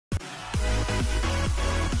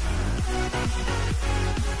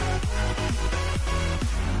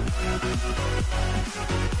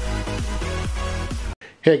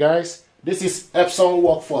Hey guys, this is Epson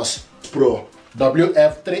Workforce Pro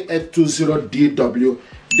WF-3820 DW.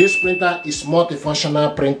 This printer is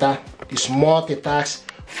multifunctional printer. It's multitask,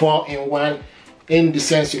 4-in-1. In the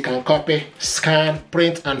sense you can copy, scan,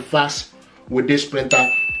 print and fax with this printer.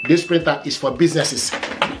 This printer is for businesses.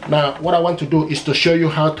 Now what I want to do is to show you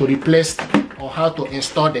how to replace or how to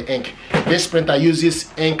install the ink. This printer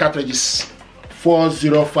uses ink cartridges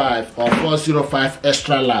 405 or 405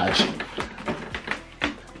 extra large.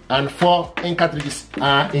 And 4 ink cartridges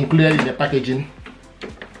are included in the packaging.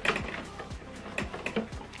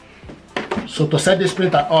 So to set this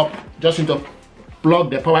printer up, just need to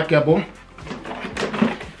plug the power cable,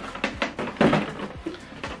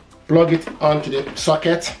 plug it onto the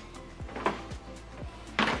socket.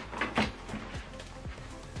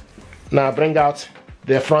 Now bring out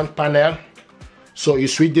the front panel. So you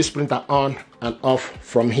switch this printer on and off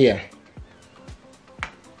from here.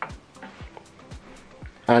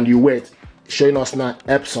 And you wait, showing us now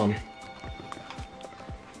Epson.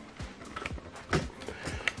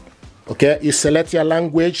 Okay, you select your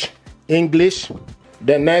language, English.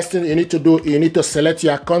 The next thing you need to do, you need to select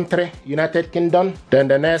your country, United Kingdom. Then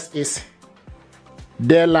the next is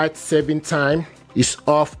daylight saving time is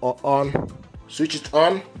off or on. Switch it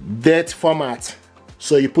on. Date format.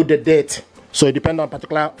 So you put the date. So it depends on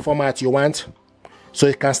particular format you want. So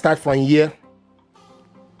you can start from here.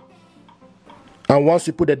 And once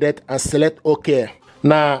you put the date and select OK,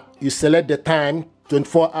 now you select the time,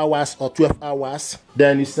 24 hours or 12 hours.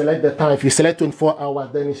 Then you select the time. If you select 24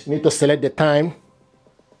 hours, then you need to select the time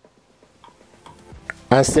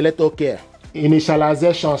and select OK.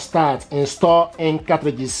 Initialization start. Install ink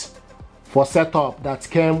cartridges for setup that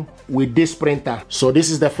came with this printer. So this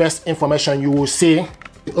is the first information you will see.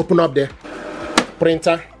 You open up the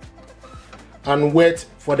printer and wait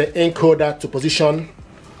for the ink holder to position.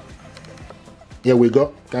 Here we go.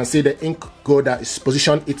 You can see the ink holder is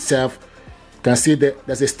positioned itself. You can see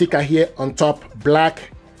there's a sticker here on top, black,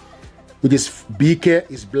 which is BK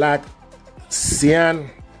is black, cyan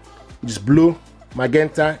is blue,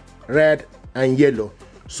 magenta, red, and yellow.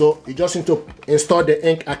 So you just need to install the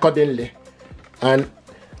ink accordingly. And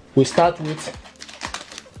we start with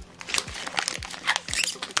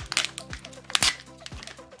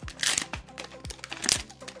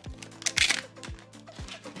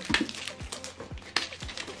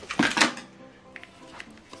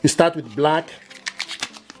black.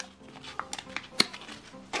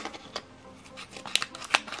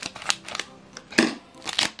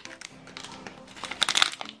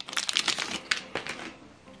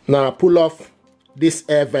 Now pull off this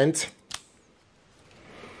air vent.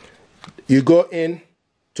 You go in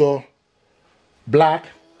to black.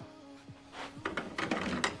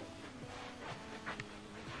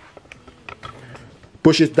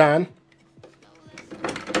 Push it down.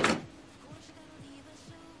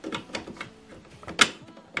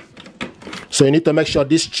 So you need to make sure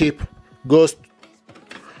this chip goes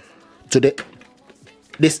to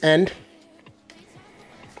this end.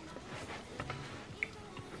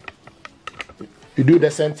 You do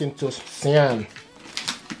the same thing to cyan.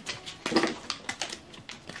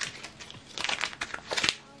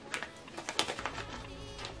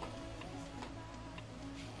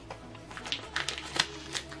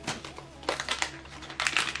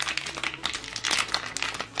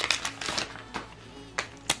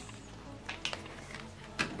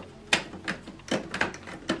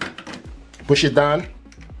 Push it down.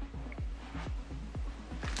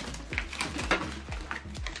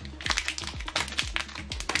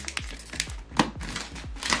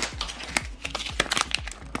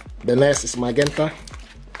 The next is magenta.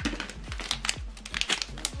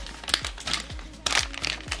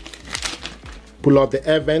 Pull out the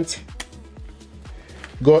air vent.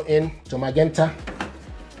 Go in to magenta.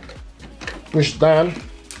 Push down.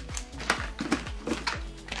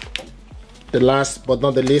 The last but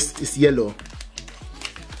not the least is yellow.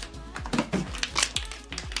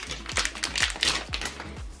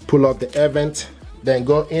 Pull out the air vent, then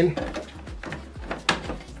go in,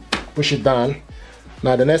 push it down.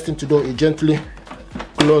 Now the next thing to do is gently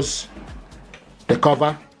close the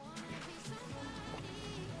cover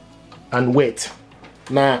and wait.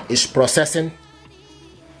 Now it's processing.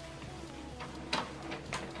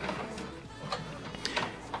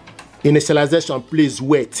 Initialization, please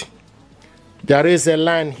wait. There is a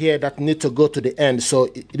line here that needs to go to the end, so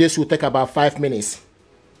this will take about 5 minutes.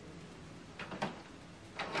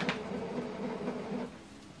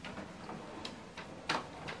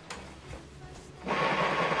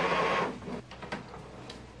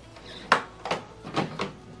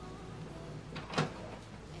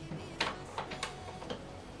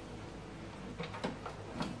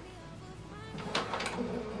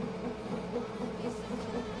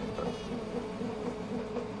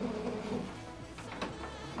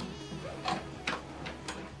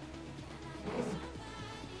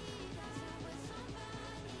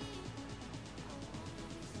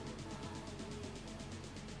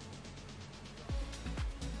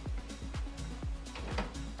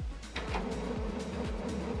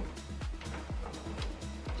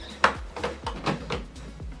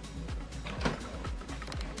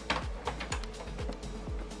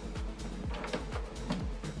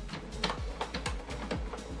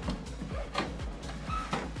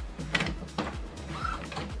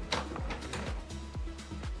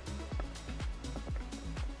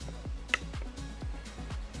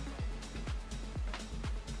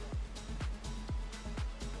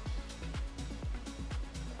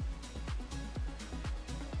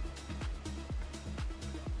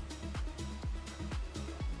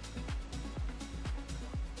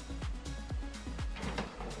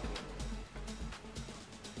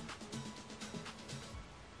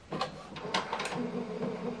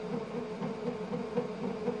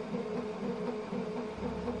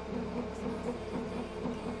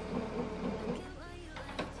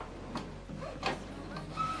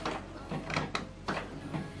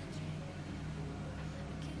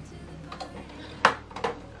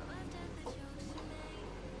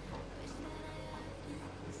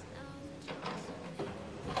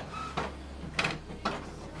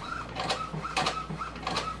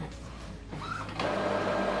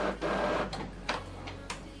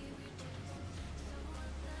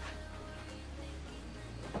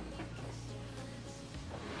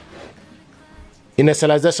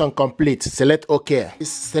 Initialization complete. Select OK.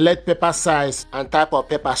 Select paper size and type of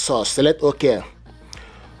paper source. Select OK.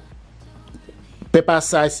 Paper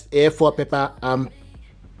size A4 paper and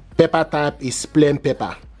paper type is plain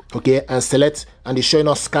paper. Okay, and select, and it's showing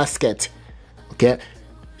us casket. Okay,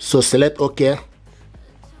 so select OK.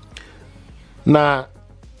 Now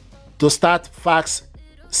to start fax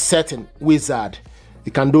setting wizard,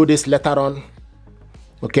 you can do this later on.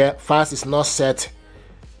 Okay, fax is not set.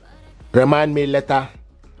 Remind me later.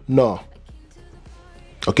 No.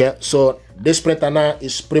 Okay, so this printer now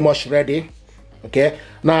is pretty much ready. Okay,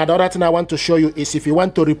 now the other thing I want to show you is if you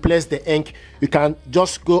want to replace the ink, you can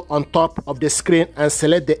just go on top of the screen and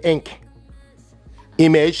select the ink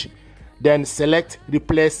image, then select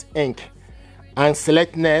replace ink and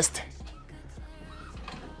select next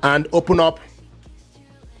and open up.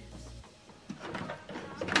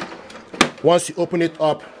 Once you open it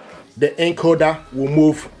up, the ink holder will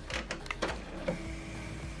move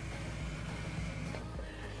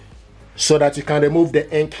so that you can remove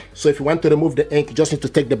the ink. So if you want to remove the ink, you just need to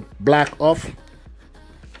take the black off.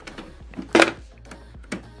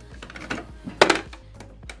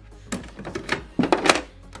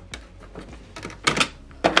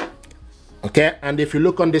 Okay, and if you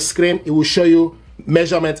look on the screen, it will show you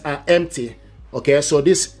measurements are empty. Okay, so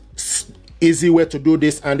this is easy way to do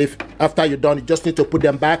this, and if after you're done, you just need to put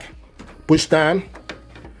them back, push down,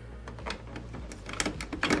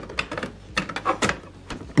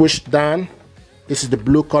 push down. This is the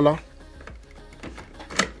blue color,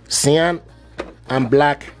 cyan and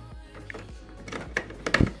black.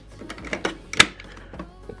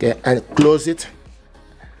 Okay, and close it,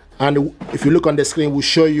 and if you look on the screen, we'll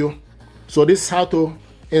show you. So this is how to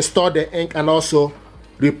install the ink and also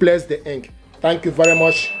replace the ink. Thank you very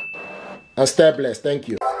much and stay blessed. Thank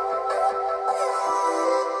you.